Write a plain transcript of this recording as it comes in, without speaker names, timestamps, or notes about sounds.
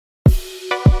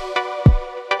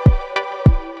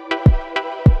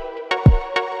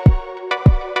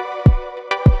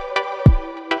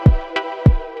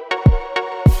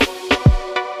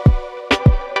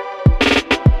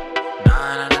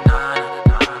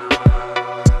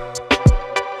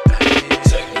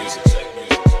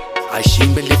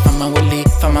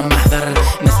دايما محذر،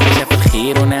 ناس عايشة في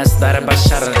الخير وناس ضارب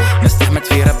الشر، ناس تحمد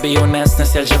في ربي وناس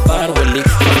ناسي الجبار، واللي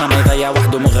فضل ما يضيع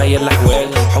وحده مغير الأحوال.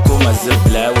 حكومة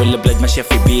الزبلة والبلاد ماشية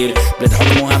في بير، بلاد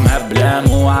حكموها مهبلة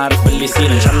مو عارف باللي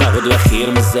يصير. إن شاء الله غدوة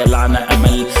خير مازال عنا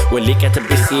أمل، واللي كاتب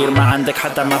بيصير ما عندك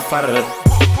حتى مفر.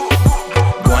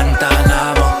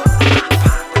 Guantanamo,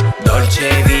 Dolce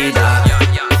Vita,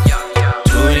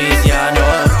 Tunisiano,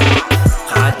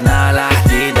 خدنا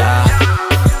الحديدة.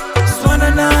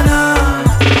 سوانانانا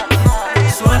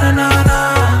سوانانانا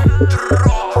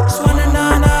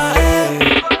سوانانانا.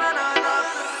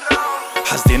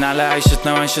 حاسدين على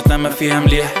عيشتنا وعيشتنا ما فيها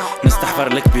مليح، نستحفر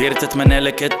الكبير تتمنى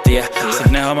لك تطيح.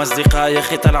 سبناهم اصدقاء يا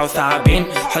اخي طلعوا ثعابين،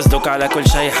 حسدوك على كل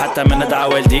شي حتى من دعا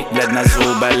والديك. بلادنا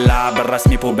زوبلا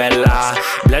بالرسمي بوبلا،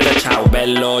 بلاد تشاو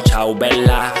بيلو تشاو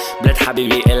بيلا، بلاد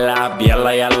حبيبي العب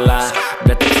يلا يلا،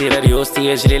 بلاد تكسير ريوستي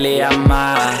يجري لي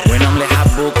يما. وينهم اللي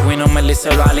حبوك وينهم اللي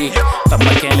سالوا عليك،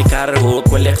 فما كان اللي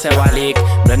كرهوك واللي قساو عليك.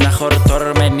 بلادنا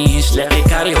خرطر مانيش لاقي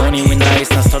كاري، هوني وين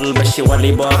رايسنا صل باش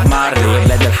يولي بوب مارلي.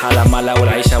 بلاد الحالة مالا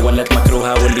والعيشة ولات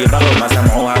مكروهة، واللي ضروا ما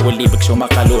سمعوها واللي بكشوا ما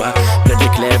قالوها. بلاد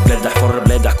الكلاب بلاد حر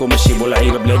بلاد حكومة شيبو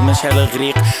العيب، بلاد ماشية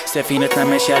للغريق سفينتنا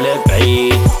ماشية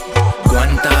لبعيد.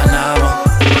 Guantanamo,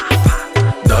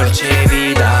 Dolce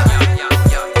Vita,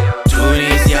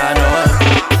 Tunisiano,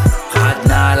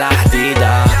 خدنا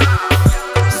الحديدة.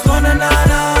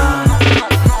 سوانانانا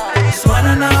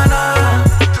سوانانانا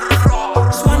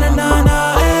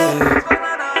سوانانانا.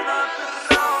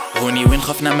 هوني وين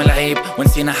خفنا من العيب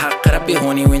ونسينا حق ربي،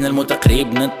 هوني وين الموت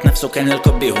قريب نتنفسو كان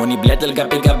الكبي. هوني بلاد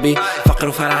القبي قبي فقر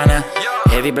وفرعنة،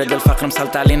 هذي بلاد الفقر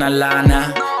مسلط علينا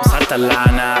اللعنة، مسلط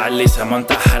اللعنة علي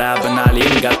منتحرة بنعلي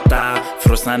مقطع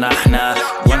فروسنا نحنا.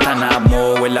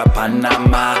 غوانتانامو ولا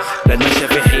باناما، بلاد ماشية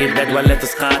في حيط بلاد ولا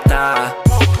تسقاطع.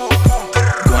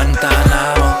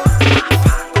 غوانتانامو